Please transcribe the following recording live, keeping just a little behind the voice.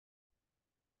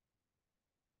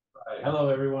Right, hello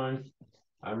everyone.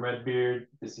 I'm Redbeard.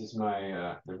 This is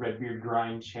my the Redbeard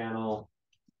Grind channel.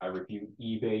 I review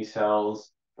eBay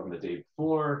sells from the day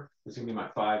before. This is gonna be my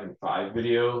 5 and 5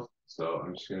 video. So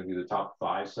I'm just gonna do the top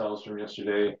 5 sells from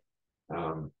yesterday.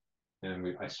 Um,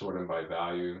 and I sort them by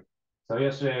value. So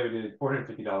yesterday we did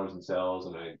 $450 in sales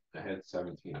and I had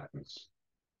 17 items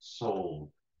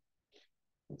sold.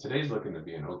 And today's looking to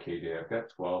be an okay day. I've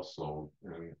got 12 sold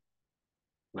and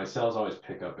my sales always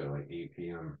pick up at like 8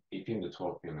 p.m. 8 p.m. to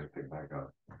 12 p.m. They pick back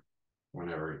up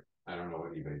whenever. I don't know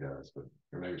what eBay does, but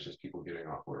or maybe it's just people getting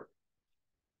off work.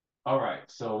 All right,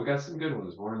 so we got some good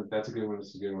ones. One, that's a good one.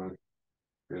 This is a good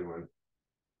one.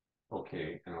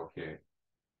 Okay and okay.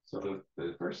 So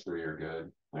the first three are good.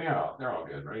 Yeah, they're all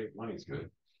good, right? Money's good,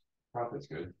 profit's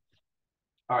good.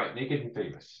 All right, Naked and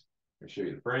Famous. I'll show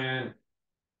you the brand.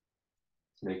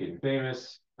 It's Naked and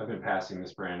Famous. I've been passing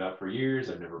this brand up for years.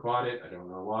 I've never bought it. I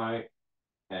don't know why.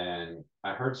 And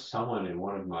I heard someone in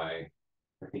one of my,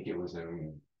 I think it was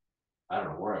in, I don't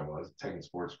know where I was, Tech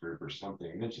Sports Group or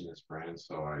something, mentioned this brand.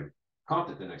 So I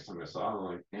comped it the next time I saw it. I'm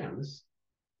like, damn, this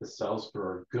sells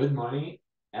for good money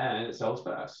and it sells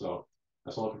fast. So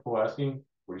I sold it for full asking,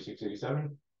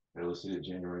 46.87. I listed it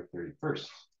January 31st.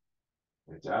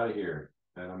 It's out of here.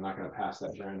 And I'm not going to pass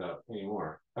that brand up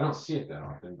anymore. I don't see it that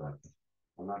often, but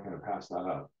I'm not going to pass that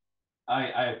up.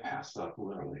 I have passed up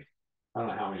literally. I don't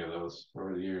know how many of those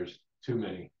over the years. Too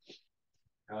many.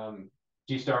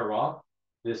 G-Star Raw.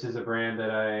 This is a brand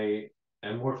that I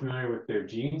am more familiar with their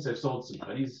jeans. I've sold some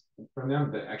hoodies from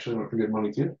them that actually went for good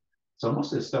money too. So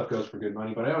most of this stuff goes for good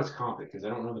money, but I always comp it because I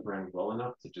don't know the brand well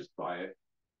enough to just buy it.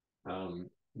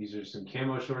 These are some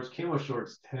camo shorts. Camo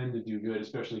shorts tend to do good,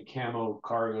 especially camo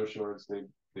cargo shorts.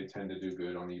 They tend to do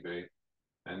good on eBay.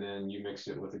 And then you mix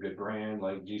it with a good brand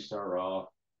like G-Star Raw.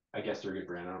 I guess they're a good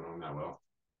brand. I don't know them that well,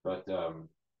 but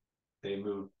they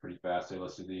moved pretty fast. They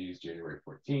listed these January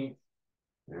 14th.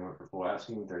 They went for full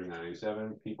asking,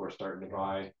 $39.87. People are starting to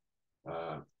buy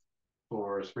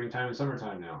for springtime and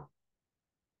summertime now.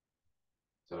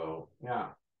 So yeah,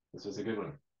 this is a good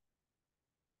one.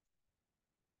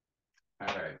 All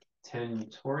right,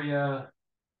 Tentoria.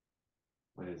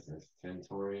 What is this?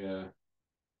 Tentoria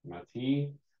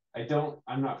Mati.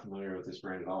 I'm not familiar with this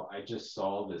brand at all. I just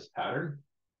saw this pattern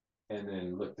and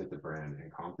then looked at the brand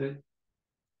and comped it.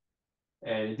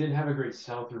 And it didn't have a great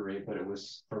sell-through rate, but it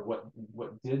was for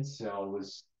what did sell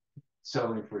was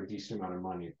selling for a decent amount of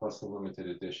money. Plus the limited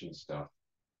edition stuff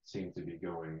seemed to be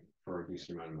going for a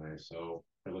decent amount of money. So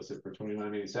I listed for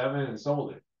 $29.87 and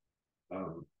sold it.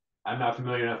 I'm not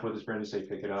familiar enough with this brand to say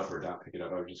pick it up or not pick it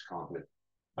up. I would just comp it.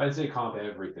 I'd say comp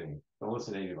everything. Don't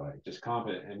listen to anybody. Just comp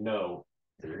it and know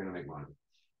that you're going to make money.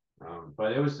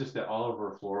 But it was just the all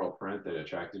over floral print that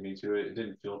attracted me to it. It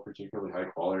didn't feel particularly high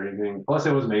quality or anything. Plus,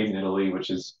 it was made in Italy,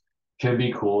 which can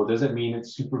be cool. It doesn't mean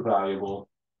it's super valuable.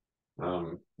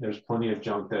 There's plenty of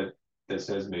junk that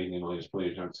says made in Italy. There's plenty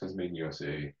of junk that says made in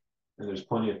USA, and there's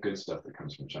plenty of good stuff that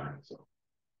comes from China. So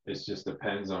it just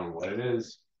depends on what it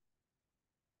is.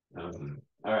 All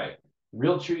right,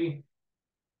 Realtree.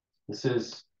 This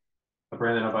is a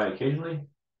brand that I buy occasionally.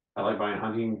 I like buying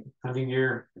hunting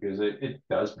gear because it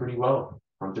does pretty well.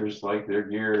 Hunters like their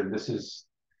gear.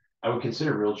 I would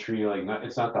consider Realtree like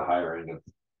it's not the higher end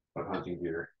of hunting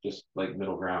gear, just like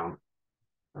middle ground.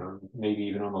 Maybe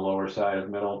even on the lower side of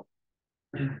middle,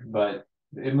 but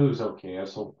it moves okay. I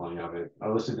sold plenty of it. I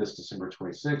listed this December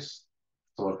 26th,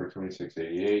 sold it for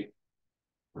 26.88.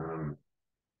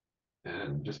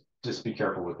 And just be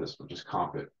careful with this one. Just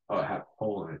comp it. Oh, I have a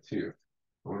hole in it too.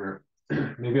 I wonder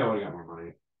maybe I would have got more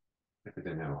money if it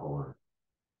didn't have a hole in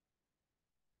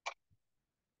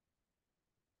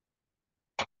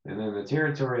it. And then the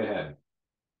territory ahead.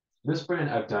 This brand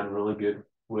I've done really good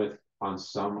with on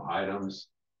some items,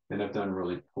 and I've done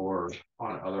really poor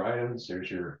on other items.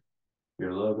 There's your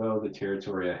logo, the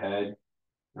territory ahead.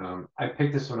 I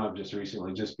picked this one up just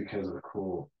recently just because of the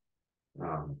cool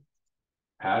um,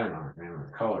 pattern on it, man,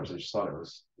 the colors. I just thought it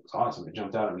was awesome. It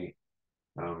jumped out at me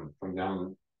from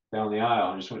down the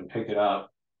aisle. I just went and picked it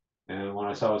up. And when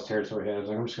I saw his territory ahead, I was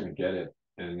like, I'm just going to get it.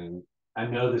 And then I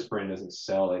know this brand doesn't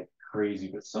sell like crazy,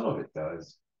 but some of it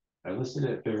does. I listed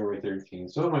it February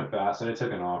 13th, so it went fast, and I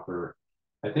took an offer.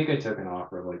 I think I took an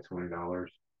offer of like $20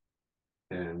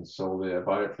 and sold it. I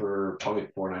bought it for probably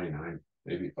 $4.99,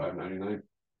 maybe $5.99,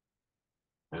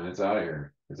 and it's out of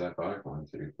here. Is that five? One,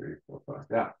 two, three, four, five.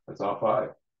 Yeah, that's all five.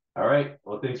 All right.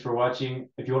 Well, thanks for watching.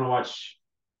 If you want to watch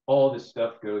all this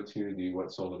stuff, go to the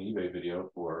What Sold on eBay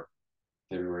video for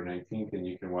February 19th, and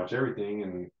you can watch everything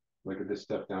and look at this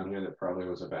stuff down here that probably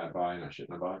was a bad buy and I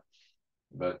shouldn't have bought.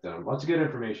 But lots of good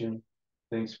information.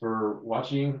 Thanks for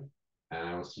watching, and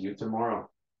I will see you tomorrow.